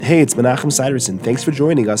Hey, it's Menachem Siderson. Thanks for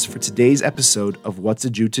joining us for today's episode of What's a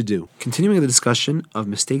Jew to Do. Continuing the discussion of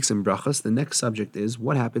mistakes and brachas, the next subject is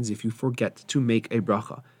what happens if you forget to make a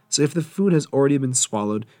bracha. So if the food has already been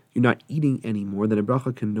swallowed, you're not eating anymore, then a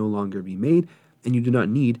bracha can no longer be made, and you do not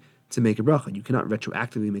need to make a bracha. You cannot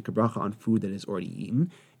retroactively make a bracha on food that is already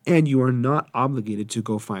eaten, and you are not obligated to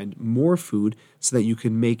go find more food so that you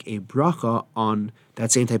can make a bracha on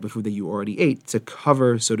that same type of food that you already ate to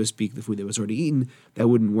cover, so to speak, the food that was already eaten. That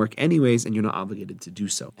wouldn't work anyways, and you're not obligated to do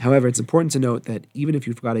so. However, it's important to note that even if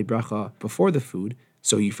you forgot a bracha before the food,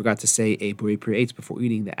 so you forgot to say a borei pri before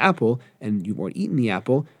eating the apple, and you've already eaten the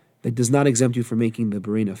apple, that does not exempt you from making the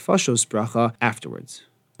borei nefashos bracha afterwards.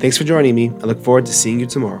 Thanks for joining me. I look forward to seeing you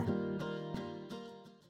tomorrow.